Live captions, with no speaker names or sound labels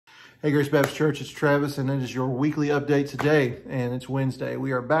Hey, Grace Baptist Church, it's Travis, and it is your weekly update today, and it's Wednesday.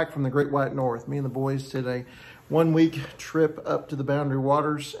 We are back from the Great White North. Me and the boys did a one-week trip up to the Boundary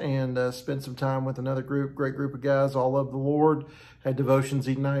Waters and spent some time with another great group of guys, all love the Lord. Had devotions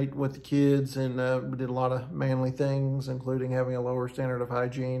each night with the kids, and we did a lot of manly things, including having a lower standard of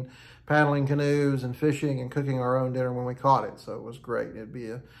hygiene, paddling canoes and fishing and cooking our own dinner when we caught it. So it was great. It'd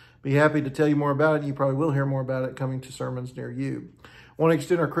be happy to tell you more about it. You probably will hear more about it coming to sermons near you. I want to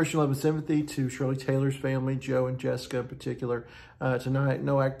extend our Christian love and sympathy to Shirley Taylor's family, Joe and Jessica in particular. Tonight,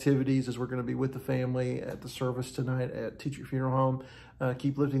 no activities as we're going to be with the family at the service tonight at Teacher Funeral Home.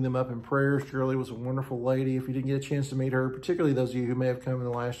 Keep lifting them up in prayer. Shirley was a wonderful lady. If you didn't get a chance to meet her, particularly those of you who may have come in the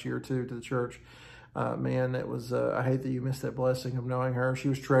last year or two to the church, man, it was, I hate that you missed that blessing of knowing her. She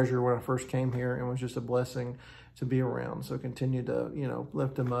was treasured when I first came here and was just a blessing to be around. So continue to,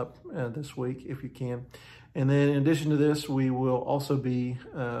 lift them up this week if you can. And then in addition to this, we will also be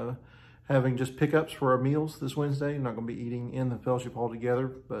having just pickups for our meals this Wednesday. I'm not going to be eating in the fellowship hall together,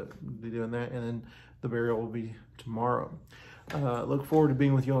 but we'll be doing that. And then the burial will be tomorrow. Look forward to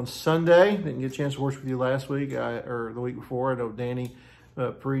being with you on Sunday. Didn't get a chance to worship with you last week or the week before. I know Danny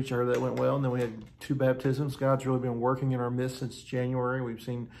preached. I heard that went well. And then we had 2 baptisms. God's really been working in our midst since January. We've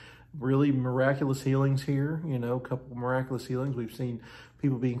seen really miraculous healings here, a couple miraculous healings. We've seen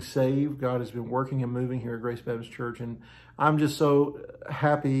people being saved. God has been working and moving here at Grace Baptist Church. And I'm just so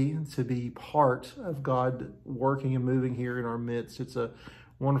happy to be part of God working and moving here in our midst. It's a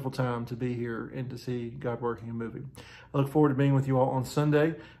wonderful time to be here and to see God working and moving. I look forward to being with you all on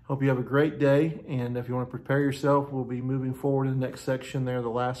Sunday. Hope you have a great day. And if you want to prepare yourself, we'll be moving forward in the next section there, the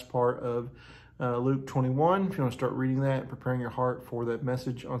last part of Luke 21. If you want to start reading that, preparing your heart for that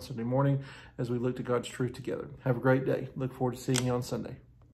message on Sunday morning as we look to God's truth together. Have a great day. Look forward to seeing you on Sunday.